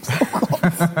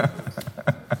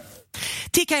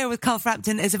 TKO with Carl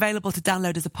Frampton is available to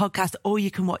download as a podcast, or you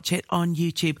can watch it on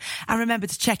YouTube. And remember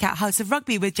to check out House of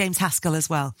Rugby with James Haskell as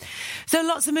well. So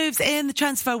lots of moves in the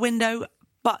transfer window,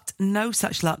 but no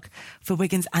such luck for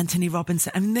Wigan's Anthony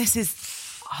Robinson. I mean, this is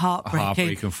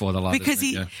heartbreaking for the lad, because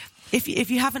if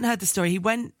you haven't heard the story, he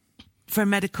went for a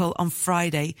medical on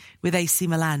Friday with AC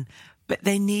Milan, but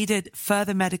they needed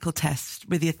further medical tests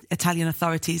with the Italian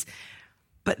authorities.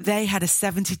 But they had a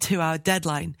 72-hour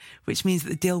deadline, which means that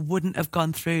the deal wouldn't have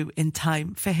gone through in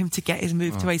time for him to get his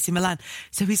move to AC Milan.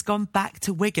 So he's gone back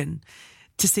to Wigan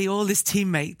to see all his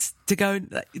teammates, to go,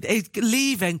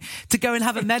 leaving to go and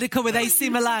have a medical with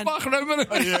AC Milan. Listen,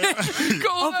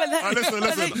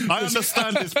 I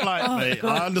understand his plight, mate.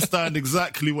 God. I understand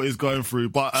exactly what he's going through,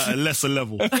 but at a lesser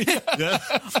level. Yeah?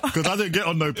 Because I didn't get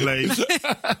on no plane.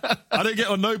 I didn't get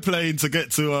on no plane to get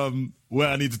to where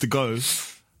I needed to go.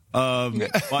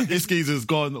 But this geezer's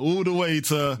gone all the way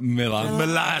to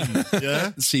Milan,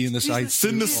 yeah, seeing the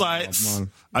sights,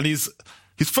 and he's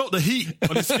felt the heat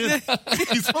on his skin.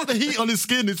 He's felt the heat on his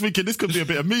skin. He's thinking this could be a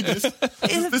bit of me. This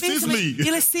is me.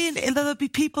 There'll be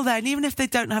people there, and even if they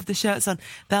don't have the shirts on,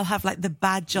 they'll have like the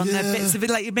badge on their bits of it,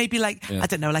 like maybe I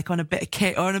don't know, like on a bit of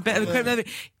kit or on a bit of equipment.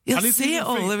 You'll see it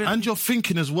all, and you're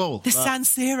thinking as well. The San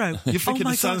Siro. You're thinking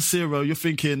the San Siro. You're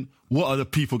thinking, what are the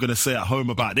people going to say at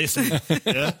home about this?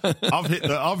 Yeah, I've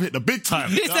hit the big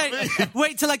time. You know what I mean?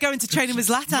 Wait till I go into training with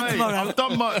Zlatan tomorrow. I've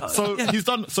done he's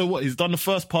done. So what? He's done the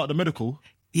first part of the medical.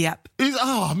 Yep. He's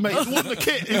won the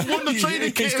kit. He's won the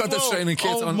training kit. He's got the training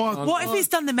kit on. What if he's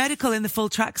done the medical in the full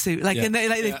tracksuit? They've given him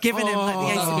the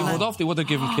AC. They would have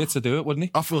given kit to do it, wouldn't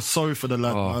he? I feel sorry for the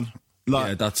lad, man.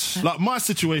 Like my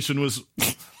situation was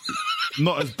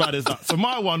not as bad as that. So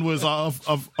my one was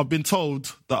I've been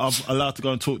told that I'm allowed to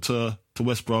go and talk to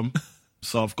West Brom.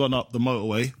 So I've gone up the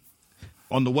motorway.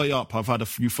 On the way up, I've had a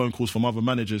few phone calls from other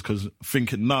managers because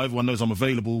thinking now everyone knows I'm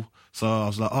available. So I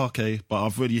was like, okay, but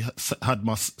I've already set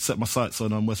my sights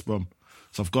on West Brom.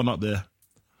 So I've gone up there.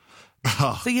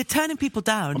 So you're turning people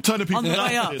down. I'm turning people on the down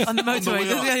way up, on the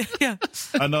motorway. Yeah.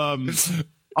 And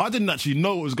I didn't actually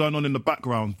know what was going on in the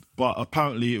background, but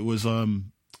apparently it was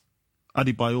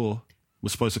Adebayor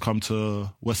was supposed to come to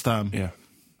West Ham. Yeah.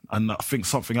 And I think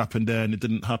something happened there and it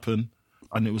didn't happen.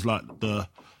 And it was like the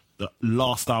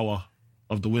last hour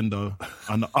of the window,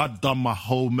 and I'd done my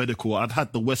whole medical. I'd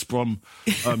had the West Brom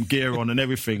gear on and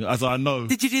everything, as I know.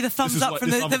 Did you do the thumbs up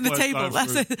from the table?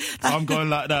 So I'm going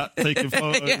like that, taking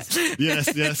photos.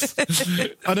 Yes.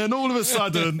 And then all of a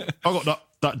sudden, I got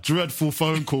that dreadful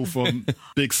phone call from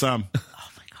Big Sam. Oh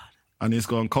my God. And he's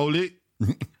gone, Coley,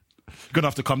 you're going to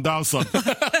have to come down, son.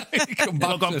 Come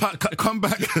back. Come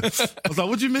back. I was like,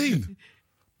 what do you mean?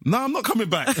 No, I'm not coming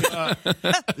back.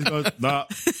 He goes, nah.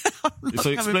 So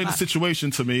he explained the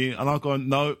situation to me, and I've gone,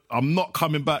 no, I'm not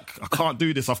coming back. I can't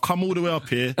do this. I've come all the way up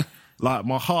here. Like,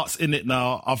 my heart's in it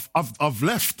now. I've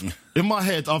left. In my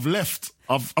head, I've left.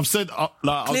 I've said,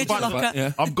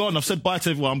 I'm gone. I've said bye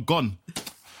to everyone. I'm gone.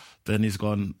 Then he's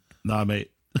gone, nah, mate.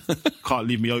 Can't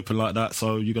leave me open like that,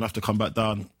 so you're going to have to come back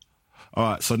down. All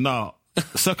right, so now,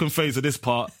 second phase of this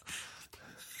part,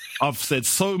 I've said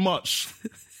so much.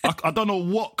 I don't know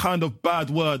what kind of bad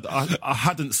word I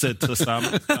hadn't said to Sam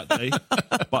that day,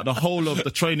 but the whole of the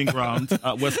training ground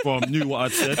at West Brom knew what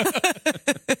I'd said.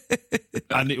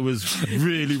 And it was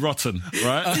really rotten,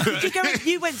 right?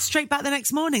 You went straight back the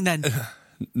next morning then?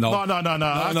 No. There was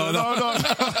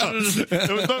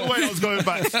no way I was going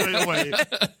back straight away.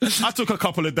 I took a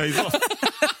couple of days off.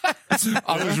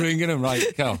 I was ringing him, right,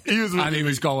 Kel?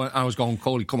 I was going,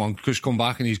 Coley, come on, just come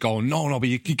back. And he's going, no, but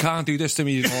you can't do this to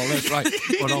me and all this, right?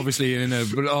 But obviously in a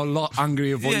lot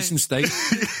angrier voice and state.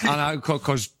 And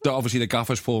because obviously the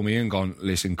gaffers pulled me in and gone,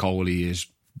 listen, Coley is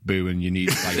booing, you need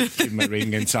to like give him a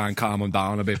ring and try and calm him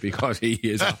down a bit, because he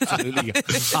is absolutely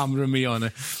hammering me on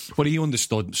it. But he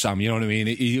understood, Sam, you know what I mean?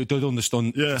 He did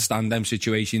understand them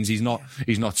situations. He's not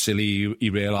silly. He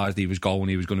realised he was going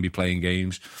to be playing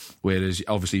games, whereas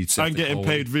obviously and getting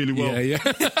paid really well. Yeah.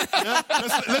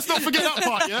 Let's not forget that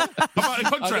part, yeah? About the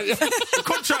contract. The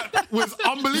contract was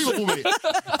unbelievable, mate.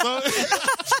 So,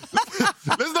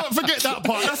 let's not forget that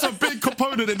part. That's a big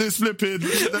component in this flipping.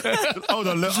 Hold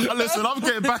on, listen, I'm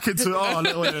getting back into it.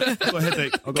 I've got a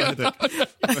headache.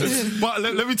 But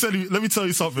let me tell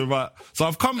you something, right? So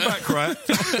I've come back, right?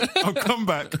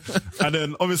 And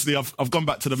then obviously I've gone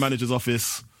back to the manager's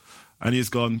office, and he's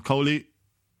gone, Coley,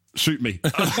 shoot me.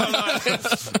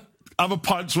 Have a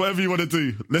punch, whatever you want to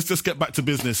do. Let's just get back to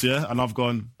business, yeah? And I've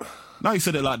gone, now you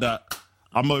said it like that,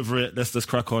 I'm over it, let's just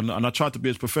crack on. And I tried to be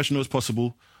as professional as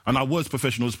possible, and I was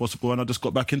professional as possible, and I just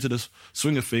got back into the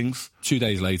swing of things. 2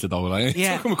 days later, though, like,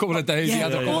 it took him a couple of days. Yeah. He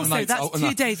had a couple also, of nights that's out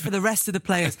 2 days for the rest of the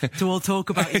players to all talk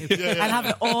about you and have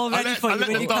it all ready for you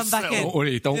when you come back in.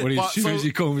 Don't worry, as soon as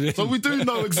he comes in. So we do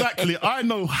know exactly, I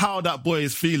know how that boy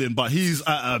is feeling, but he's at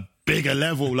a bigger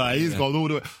level, like, he's gone all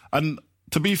the way. And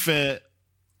to be fair,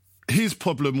 his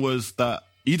problem was that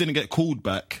he didn't get called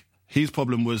back. His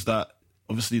problem was that,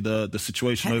 obviously, the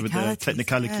situation over there,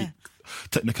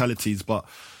 technicalities, but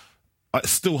it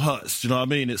still hurts. Do you know what I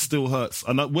mean? It still hurts.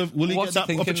 And will he get that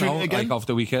opportunity now, again? Like, after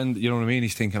the weekend, you know what I mean?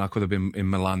 He's thinking, I could have been in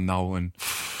Milan now and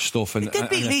stuff. And he did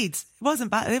beat Leeds. It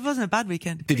wasn't bad. It wasn't a bad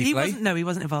weekend. Did he play? No, he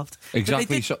wasn't involved.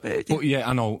 Exactly. But yeah,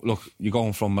 I know. Look, you're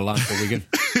going from Milan to Wigan.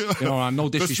 You know, I know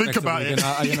disrespect to Wigan.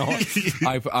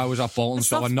 I was at Bolton,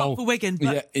 so I know. For Wigan,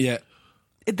 but yeah.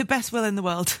 The best will in the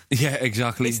world. Yeah,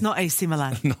 exactly. It's not AC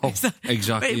Milan. No,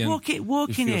 exactly. But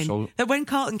walking in, that when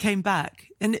Carlton came back,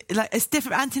 and like it's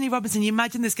different. Anthony Robinson, you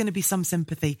imagine there's going to be some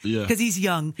sympathy because he's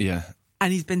young. Yeah.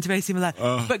 And he's been to AC Milan.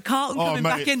 But Carlton coming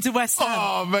back into West Ham.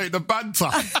 Oh, mate, the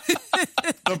banter.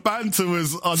 The banter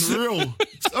was unreal.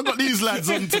 I've got these lads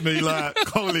on to me like,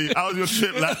 Coley, how was your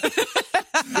trip, lad?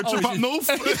 Your trip up north?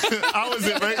 How was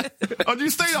it, mate? Oh, did you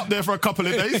stay up there for a couple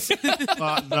of days?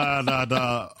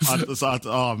 Nah.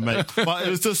 Oh, mate. But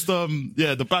it was just,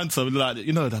 the banter. Like,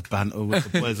 you know that banter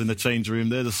with the boys in the change room.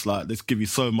 They're just like, let's give you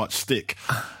so much stick.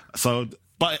 So,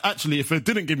 but actually, if it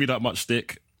didn't give me that much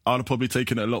stick, I'd have probably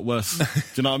taken it a lot worse. Do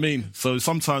you know what I mean? So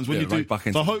sometimes when you do...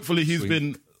 So hopefully he's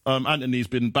been... Anthony's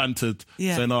been bantered,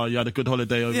 saying, you had a good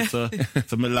holiday over to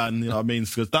Milan, you know what I mean?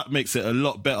 Because that makes it a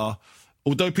lot better.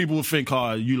 Although people will think,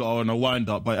 you lot are on a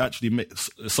wind-up, but it actually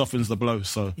softens the blow,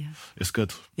 so it's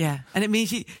good. Yeah, and it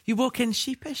means you walk in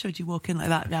sheepish, or do you walk in like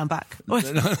that, down back?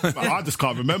 I just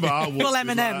can't remember how I walked. Well,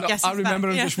 Eminem, like, I remember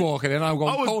him just walking in, I'm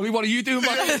going, Coley, what are you doing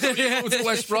back there? To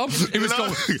West Brom? He was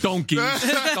going, donkeys.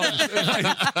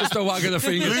 Just a wag of the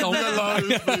finger. Leave me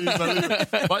alone, please.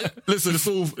 But listen,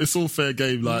 it's all fair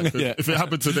game. Like, if it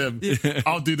happened to them,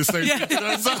 I'll do the same thing.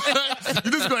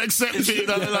 You just got to accept it. You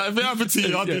know? Like, if it happened to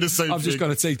you, I'll do the same thing. Just got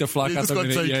to take the flak at the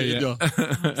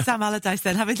minute. Sam Allardyce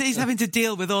then he's having to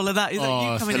deal with all of that. He's like,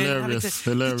 you coming in having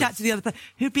to chat to the other player.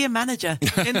 Who'd be a manager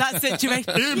in that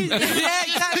situation? Yeah,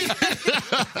 exactly.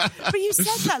 But you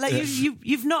said that, like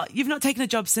you've not taken a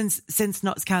job since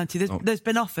Notts County. There's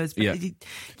been offers. But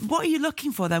what are you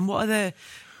looking for then? What are the...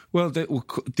 Well,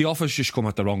 the offers just come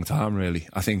at the wrong time, really.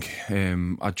 I think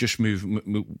I just moved.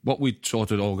 What we'd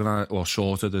sort of organised or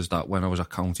sorted is that when I was at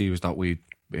County was that we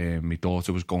my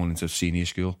daughter was going into senior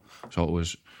school, so it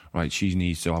was right. She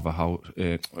needs to have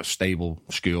a stable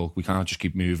school. We can't just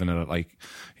keep moving her,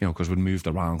 because we'd moved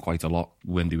around quite a lot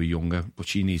when they were younger. But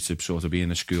she needs to sort of be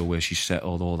in a school where she's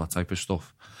settled, all that type of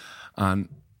stuff. And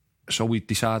so we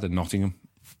decided Nottingham,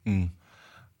 and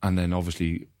then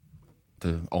obviously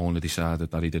the owner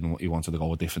decided that he wanted to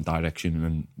go a different direction,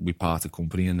 and we parted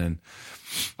company. And then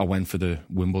I went for the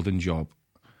Wimbledon job,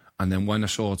 and then when I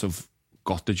sort of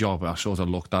got the job, I sort of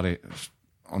looked at it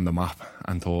on the map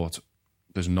and thought,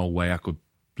 there's no way I could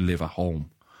live at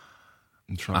home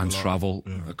and travel,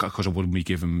 because I wouldn't be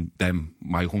giving them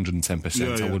my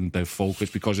 110%. I wouldn't be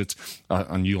focused, because it's,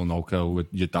 and you'll know, Kel, with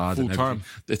your dad full and time.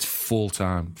 everything, it's full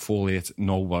time, full 8.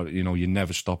 Nobody, you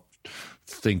never stop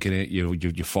thinking it.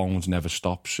 Your phone's never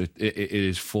stops. It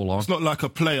is full on. It's not like a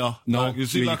player. No, you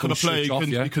see, like on a player,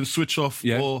 you can switch off.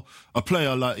 Yeah. Or a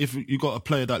player, like if you got a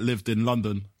player that lived in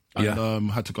London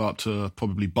and had to go up to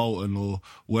probably Bolton or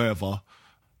wherever,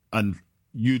 and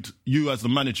you as the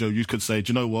manager, you could say,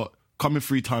 do you know what? Come in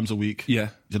 3 times a week. Yeah,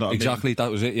 do you know what exactly. I mean?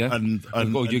 That was it. Yeah, and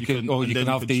you can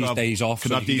have these days off.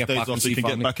 Can have these days off so you can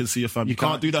get back and see your family. You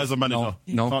can't do that as a manager.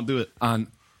 No, you can't do it.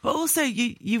 But also,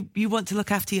 you want to look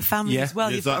after your family as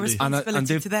well. You've got a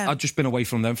responsibility to them. I'd just been away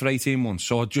from them for 18 months,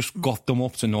 so I just got them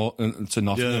up to Nottingham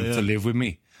to live with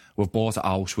me. We've bought a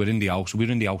house. We're in the house. We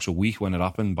were in the house a week when it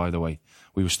happened, by the way.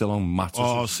 We were still on mattresses.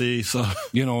 Oh, see, so...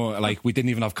 we didn't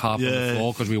even have carpet on the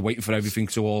floor because we were waiting for everything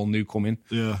to all new come in.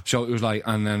 Yeah. So it was like,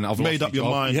 and then I've made up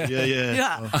your mind.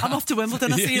 Yeah. I'm off to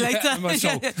Wimbledon. I'll see you later.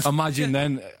 So imagine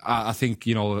then, I think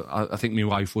my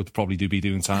wife would probably be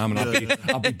doing time, and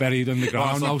I'll be buried in the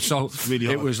ground now. So really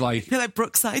hard. It was like... You're like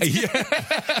Brookside.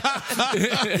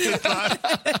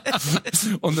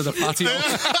 Under the patio.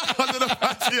 Under the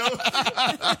patio.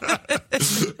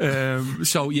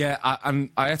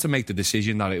 I had to make the decision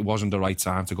that it wasn't the right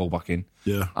time to go back in.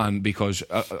 Yeah. And because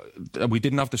we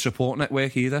didn't have the support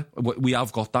network either. We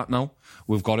have got that now.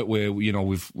 We've got it where,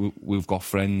 we've got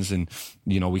friends, and,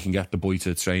 we can get the boy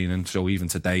to training. So even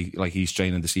today, like, he's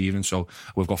training this evening. So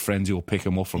we've got friends who will pick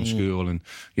him up from school and,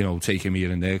 take him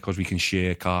here and there, because we can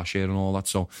car share and all that.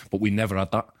 So, but we never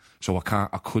had that. So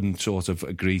I couldn't sort of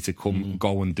agree to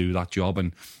go and do that job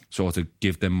and sort of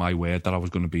give them my word that I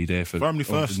was going to be there for family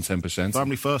first. 110%.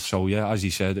 Family first. So yeah, as he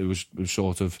said, it was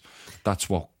sort of, that's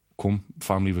what come.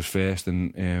 Family was first,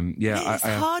 and it's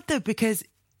hard though, because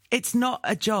it's not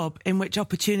a job in which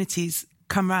opportunities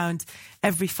come round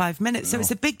every 5 minutes. So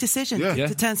it's a big decision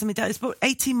to turn something down. It's about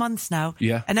 18 months now,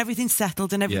 and everything's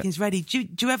settled and everything's ready. Do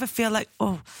you ever feel like,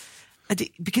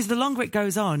 because the longer it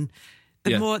goes on,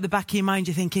 the more at the back of your mind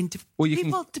you're thinking, do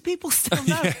people still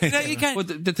know? Well,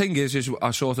 the thing is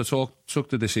I sort of took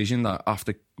the decision that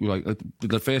after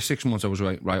the first 6 months I was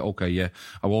right, okay, yeah,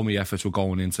 all my efforts were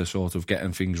going into sort of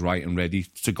getting things right and ready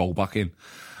to go back in.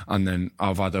 And then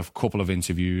I've had a couple of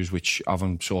interviews which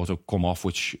haven't sort of come off,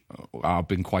 which I've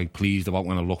been quite pleased about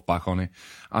when I look back on it.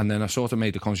 And then I sort of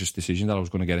made the conscious decision that I was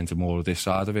going to get into more of this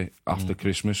side of it after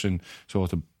Christmas, and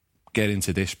sort of get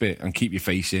into this bit and keep your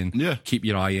face in, keep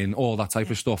your eye in, all that type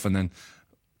of stuff, and then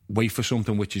wait for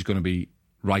something which is going to be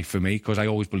right for me, because I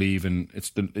always believe in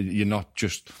you're not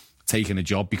just taking a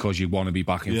job because you want to be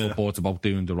back in football. It's about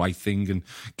doing the right thing and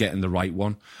getting the right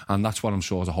one, and that's what I'm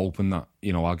sort of hoping that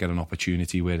I'll get an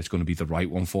opportunity where it's going to be the right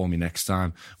one for me next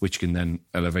time, which can then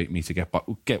elevate me to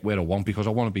get where I want, because I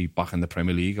want to be back in the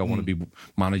Premier League. I want to be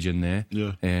managing there.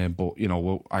 But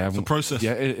I haven't. It's a process.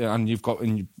 Yeah,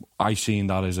 and I seen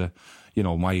that as a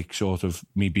my sort of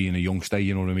me being a youngster.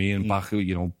 You know what I mean?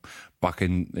 Back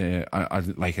in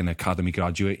like an academy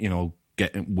graduate.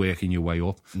 Working your way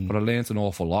up. But I learnt an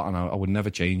awful lot, and I would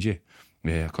never change it.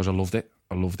 Yeah, because I loved it.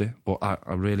 But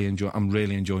I'm really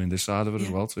enjoying this side of it as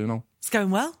well too. It's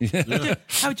going well. Yeah.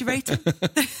 How would you rate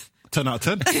it? 10 out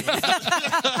of 10.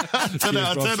 10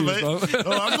 out of 10, mate.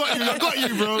 I got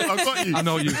you, bro. I got you. I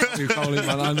know you, Colin,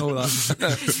 man. I know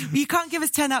that. You can't give us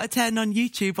 10 out of 10 on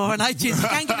YouTube or on iTunes. You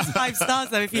can give us 5 stars,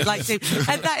 though, if you'd like to.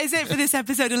 And that is it for this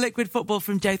episode of Liquid Football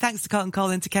from Joe. Thanks to Carlton Cole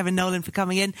and to Kevin Nolan for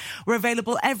coming in. We're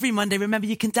available every Monday. Remember,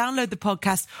 you can download the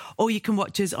podcast or you can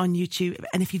watch us on YouTube.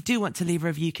 And if you do want to leave a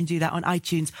review, you can do that on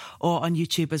iTunes or on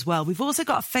YouTube as well. We've also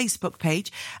got a Facebook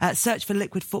page. Search for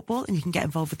Liquid Football and you can get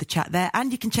involved with the chat there.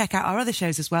 And you can check out our other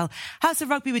shows as well. House of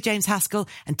Rugby with James Haskell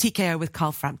and TKO with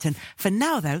Carl Frampton. For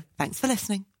now, though, thanks for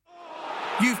listening.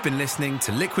 You've been listening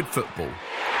to Liquid Football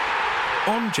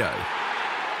on Joe.